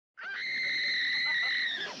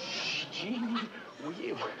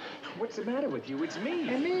Jeannie, what's the matter with you? It's me.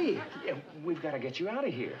 And me. Yeah, we've got to get you out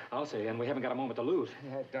of here. I'll say, and we haven't got a moment to lose.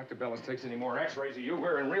 If Dr. Bellis takes any more x-rays of you,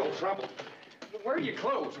 we're in real trouble. Where are your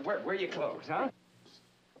clothes? Where are your clothes, huh?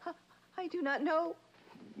 I do not know.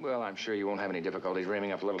 Well, I'm sure you won't have any difficulty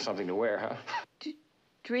dreaming up a little something to wear, huh? To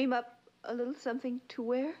dream up a little something to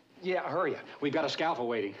wear? Yeah, hurry. We've got a scaffold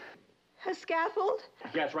waiting. A scaffold?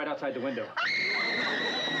 Yeah, it's right outside the window.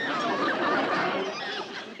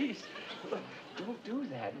 Please, look, don't do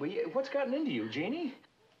that. What's gotten into you, Jeannie?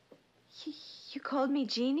 You called me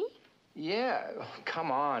Genie? Yeah,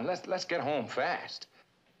 come on. Let's get home fast.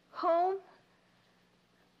 Home?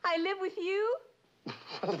 I live with you?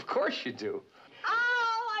 Well, of course you do.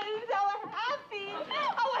 Oh, I'm so happy.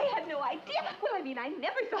 Oh, I had no idea. Well, I mean, I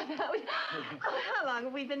never thought that was... Oh, how long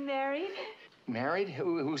have we been married? Married?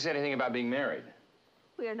 Who said anything about being married?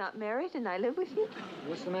 We are not married, and I live with you.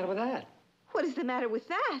 What's the matter with that? What is the matter with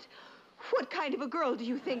that? What kind of a girl do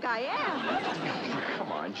you think I am?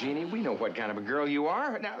 Come on, Jeannie. We know what kind of a girl you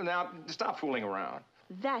are. Now, stop fooling around.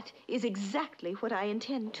 That is exactly what I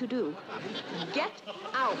intend to do. Get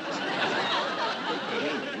out.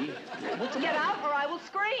 Jeannie, what's the Get matter? out, or I will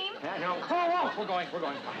scream. No. Oh, we're going.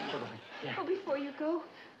 Yeah. Oh, before you go,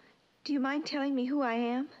 do you mind telling me who I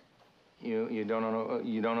am? You don't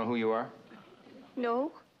know who you are?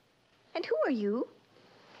 No. And who are you?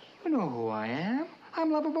 You know who I am.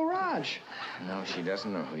 I'm Lovable Raj. No, she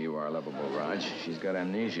doesn't know who you are, Lovable Raj. She's got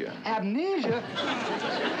amnesia. Amnesia?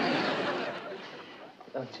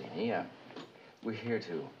 Oh, Jeannie, we're here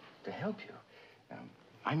to help you.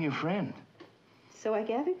 I'm your friend. So I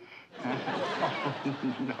gathered?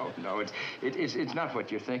 No, it's not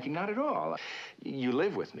what you're thinking, not at all. You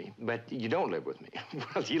live with me, but you don't live with me.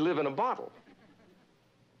 Well, you live in a bottle.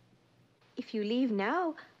 If you leave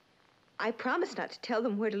now, I promise not to tell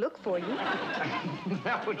them where to look for you.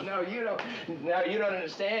 No, you don't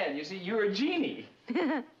understand. You see, you're a genie.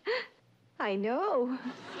 I know.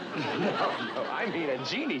 No, I mean a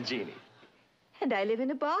genie. And I live in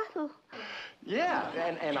a bottle. Yeah,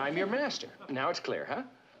 and I'm your master. Now it's clear, huh?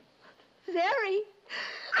 Very.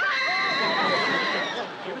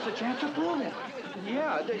 Give us a chance to prove it.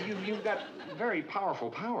 Yeah, you've got very powerful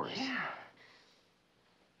powers. Yeah.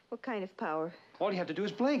 What kind of power? All you have to do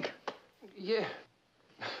is blink. Yeah.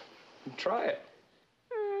 Try it.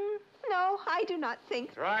 No, I do not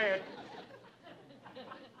think. Try it.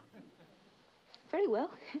 Very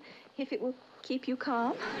well, if it will keep you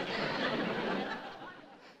calm.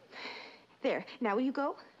 There. Now will you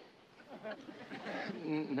go?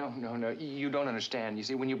 No. You don't understand. You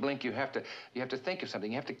see, when you blink, you have to think of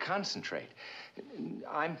something. You have to concentrate.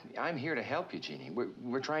 I'm here to help you, Jeannie.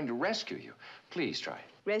 We're trying to rescue you. Please try it.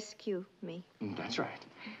 Rescue me. That's right.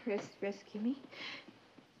 Rescue me?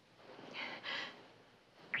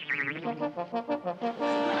 How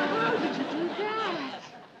did you do that?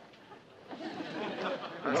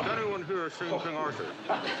 Has anyone here seen King Arthur?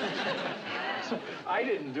 I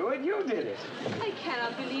didn't do it. You did it. I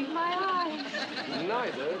cannot believe my eyes.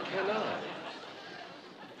 Neither can I.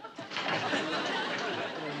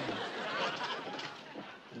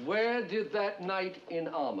 Where did that knight in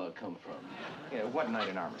armor come from? Yeah, what knight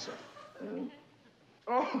in armor, sir?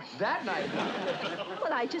 Oh, that knight.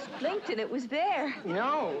 Well, I just blinked and it was there.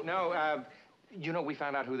 No. You know, we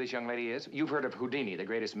found out who this young lady is. You've heard of Houdini, the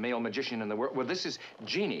greatest male magician in the world. Well, this is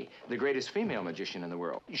Genie, the greatest female magician in the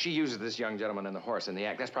world. She uses this young gentleman in the horse in the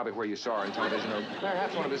act. That's probably where you saw her on television, or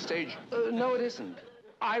perhaps one of his stage. No, it isn't.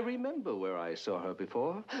 I remember where I saw her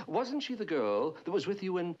before. Wasn't she the girl that was with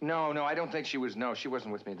you in... No, I don't think she was. No, she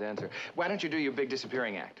wasn't with me then, sir. Why don't you do your big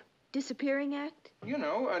disappearing act? Disappearing act? You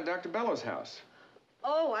know, Dr. Bellows' house.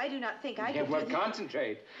 Oh, I do not think I Yeah, could well, do that.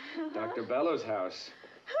 concentrate. Dr. Bellows' house.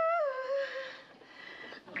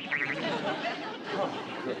 Oh,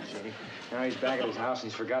 good, Jeannie. Now he's back at his house and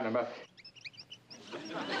he's forgotten about...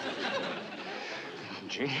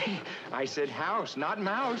 Jeannie, I said house, not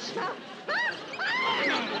mouse.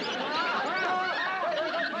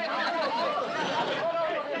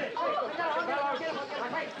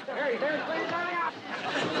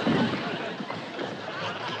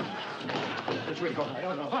 Which way to go? I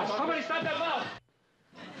don't know. Somebody stop that mouse!